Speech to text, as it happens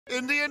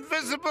In the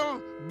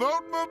invisible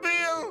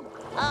boatmobile?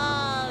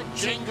 Oh,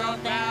 jingle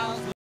bells,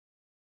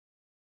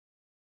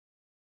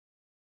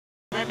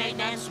 mermaid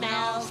man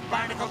smells,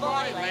 barnacle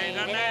boy laid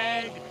an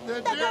egg,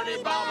 the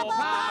dirty bubble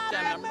popped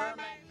and the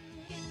mermaid...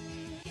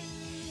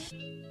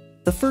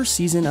 The first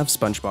season of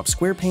SpongeBob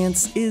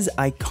SquarePants is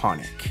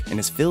iconic and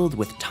is filled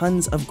with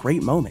tons of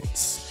great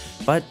moments.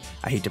 But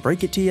I hate to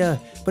break it to you,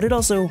 but it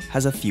also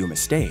has a few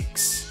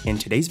mistakes. In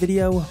today's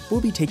video,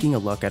 we'll be taking a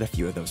look at a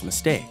few of those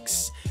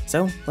mistakes.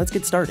 So let's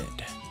get started.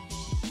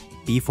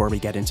 Before we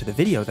get into the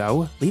video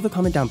though, leave a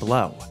comment down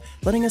below,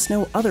 letting us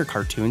know other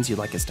cartoons you'd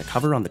like us to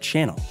cover on the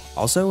channel.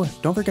 Also,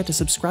 don't forget to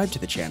subscribe to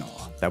the channel,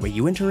 that way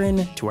you enter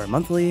in to our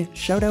monthly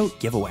shoutout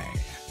giveaway.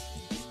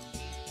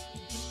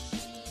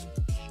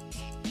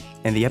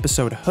 In the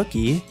episode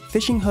Hooky,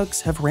 fishing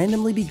hooks have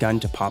randomly begun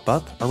to pop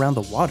up around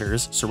the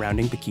waters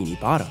surrounding Bikini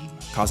Bottom,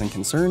 causing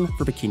concern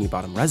for Bikini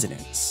Bottom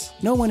residents.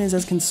 No one is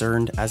as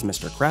concerned as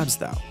Mr. Krabs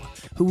though,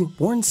 who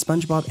warns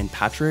SpongeBob and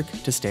Patrick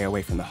to stay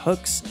away from the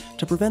hooks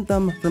to prevent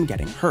them from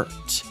getting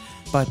hurt.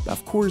 But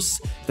of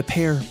course, the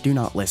pair do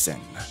not listen,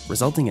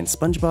 resulting in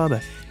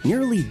SpongeBob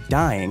nearly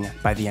dying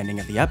by the ending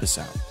of the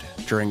episode.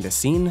 During this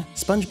scene,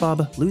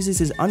 SpongeBob loses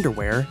his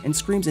underwear and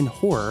screams in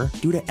horror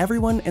due to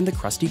everyone in the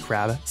Krusty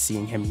Krab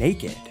seeing him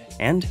naked.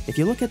 And if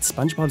you look at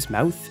SpongeBob's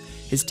mouth,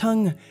 his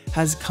tongue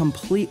has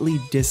completely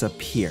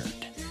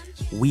disappeared.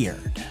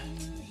 Weird.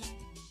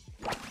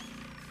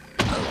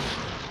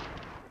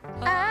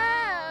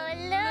 Oh,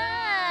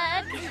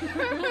 look!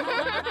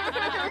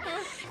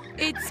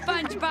 It's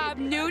SpongeBob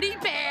Nudie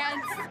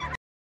Pants!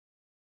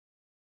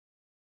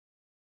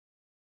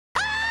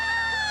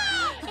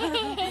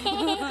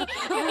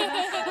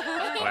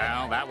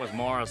 Well, that was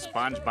more of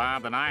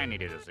SpongeBob than I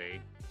needed to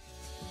see.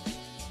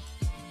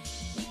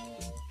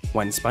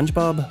 When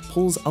SpongeBob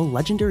pulls a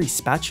legendary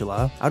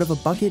spatula out of a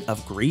bucket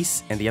of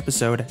grease in the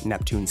episode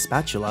Neptune's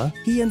Spatula,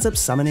 he ends up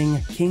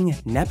summoning King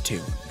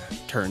Neptune.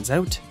 Turns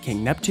out,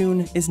 King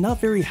Neptune is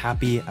not very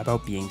happy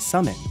about being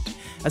summoned,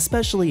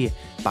 especially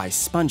by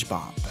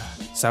SpongeBob.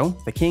 So,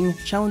 the king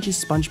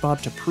challenges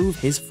SpongeBob to prove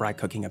his fry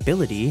cooking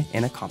ability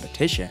in a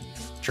competition.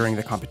 During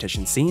the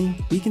competition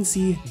scene, we can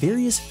see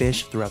various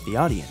fish throughout the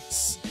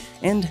audience.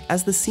 And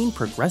as the scene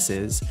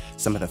progresses,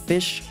 some of the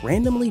fish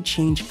randomly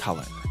change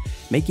color,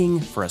 making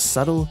for a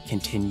subtle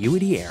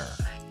continuity error.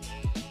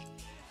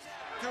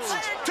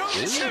 Don't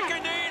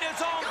chicken eat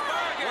his own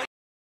burger!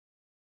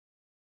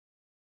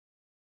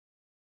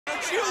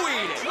 Don't you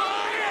eat it!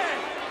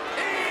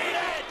 Eat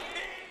it!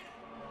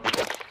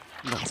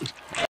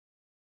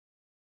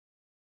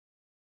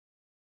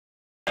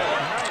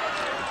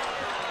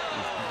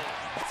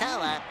 So,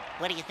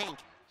 what do you think?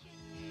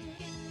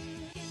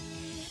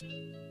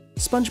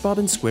 SpongeBob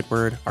and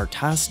Squidward are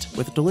tasked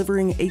with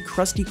delivering a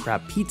Krusty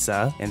Krab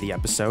pizza in the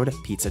episode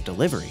Pizza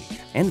Delivery,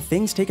 and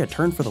things take a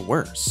turn for the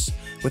worse,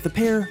 with the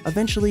pair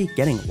eventually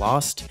getting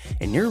lost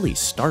and nearly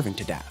starving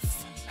to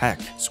death. Heck,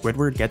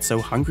 Squidward gets so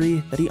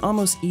hungry that he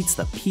almost eats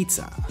the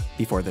pizza.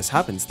 Before this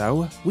happens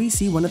though, we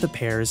see one of the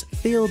pair's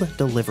failed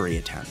delivery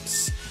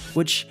attempts,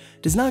 which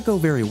does not go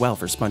very well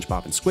for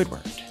SpongeBob and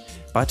Squidward.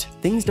 But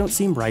things don't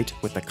seem right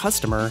with the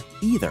customer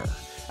either,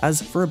 as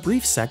for a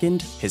brief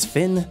second, his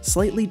fin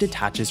slightly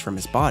detaches from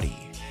his body.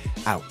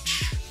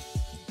 Ouch.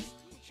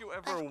 Don't you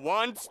ever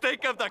once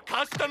think of the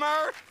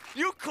customer?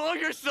 You call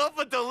yourself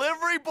a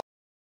delivery boy?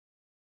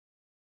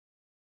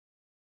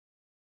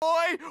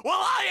 Well,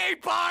 I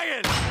ain't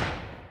buying!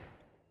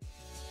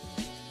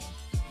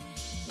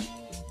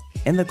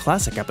 In the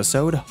classic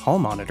episode, Hall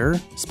Monitor,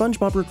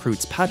 SpongeBob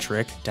recruits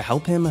Patrick to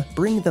help him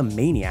bring the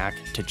maniac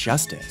to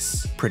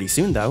justice. Pretty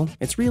soon though,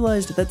 it's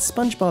realized that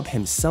SpongeBob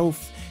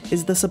himself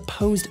is the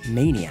supposed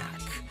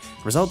maniac,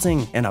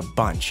 resulting in a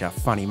bunch of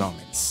funny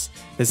moments.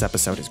 This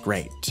episode is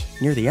great.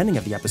 Near the ending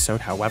of the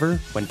episode,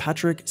 however, when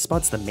Patrick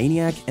spots the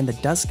maniac in the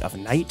dusk of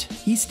night,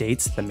 he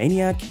states the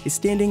maniac is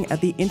standing at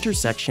the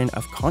intersection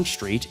of Conch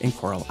Street and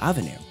Coral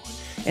Avenue,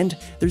 and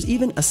there's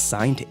even a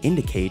sign to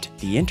indicate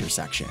the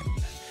intersection.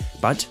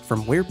 But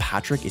from where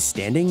Patrick is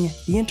standing,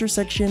 the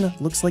intersection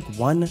looks like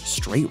one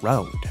straight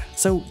road.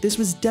 So this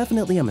was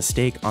definitely a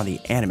mistake on the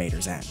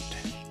animator's end.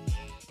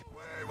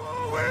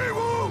 Wait,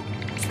 whoa!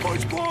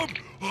 SpongeBob,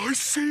 I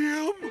see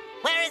him!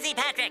 Where is he,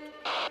 Patrick?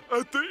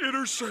 At the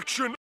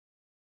intersection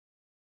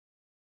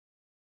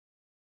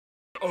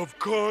of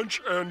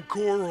Conch and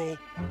Coral.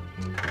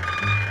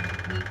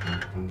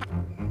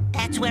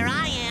 That's where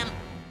I am.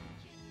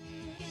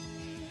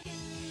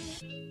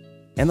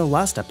 In the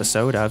last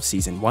episode of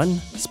Season 1,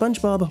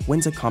 SpongeBob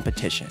wins a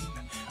competition,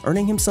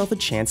 earning himself a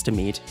chance to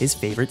meet his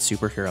favorite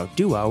superhero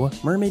duo,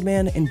 Mermaid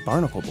Man and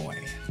Barnacle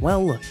Boy.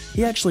 Well,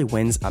 he actually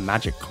wins a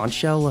magic conch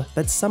shell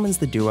that summons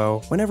the duo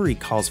whenever he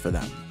calls for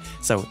them,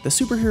 so the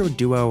superhero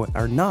duo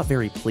are not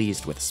very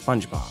pleased with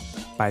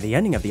SpongeBob. By the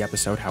ending of the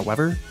episode,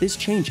 however, this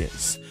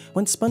changes,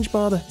 when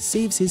SpongeBob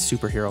saves his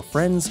superhero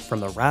friends from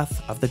the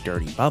wrath of the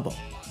Dirty Bubble.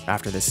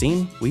 After the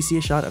scene, we see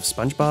a shot of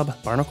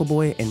SpongeBob, Barnacle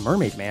Boy, and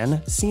Mermaid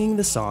Man singing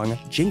the song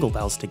Jingle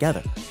Bells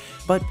together.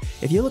 But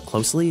if you look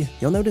closely,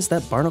 you'll notice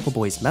that Barnacle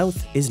Boy's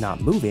mouth is not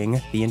moving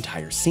the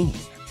entire scene.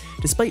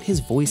 despite his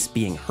voice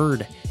being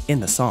heard in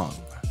the song.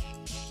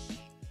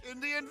 In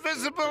the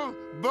invisible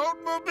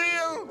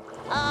boatmobile.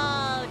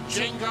 Oh,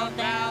 jingle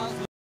bells.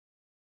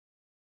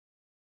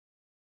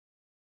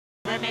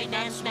 Mermaid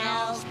man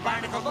smells,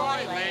 barnacle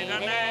boy laid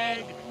an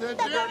egg. The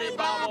dirty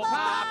bubble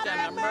popped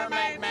and the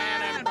mermaid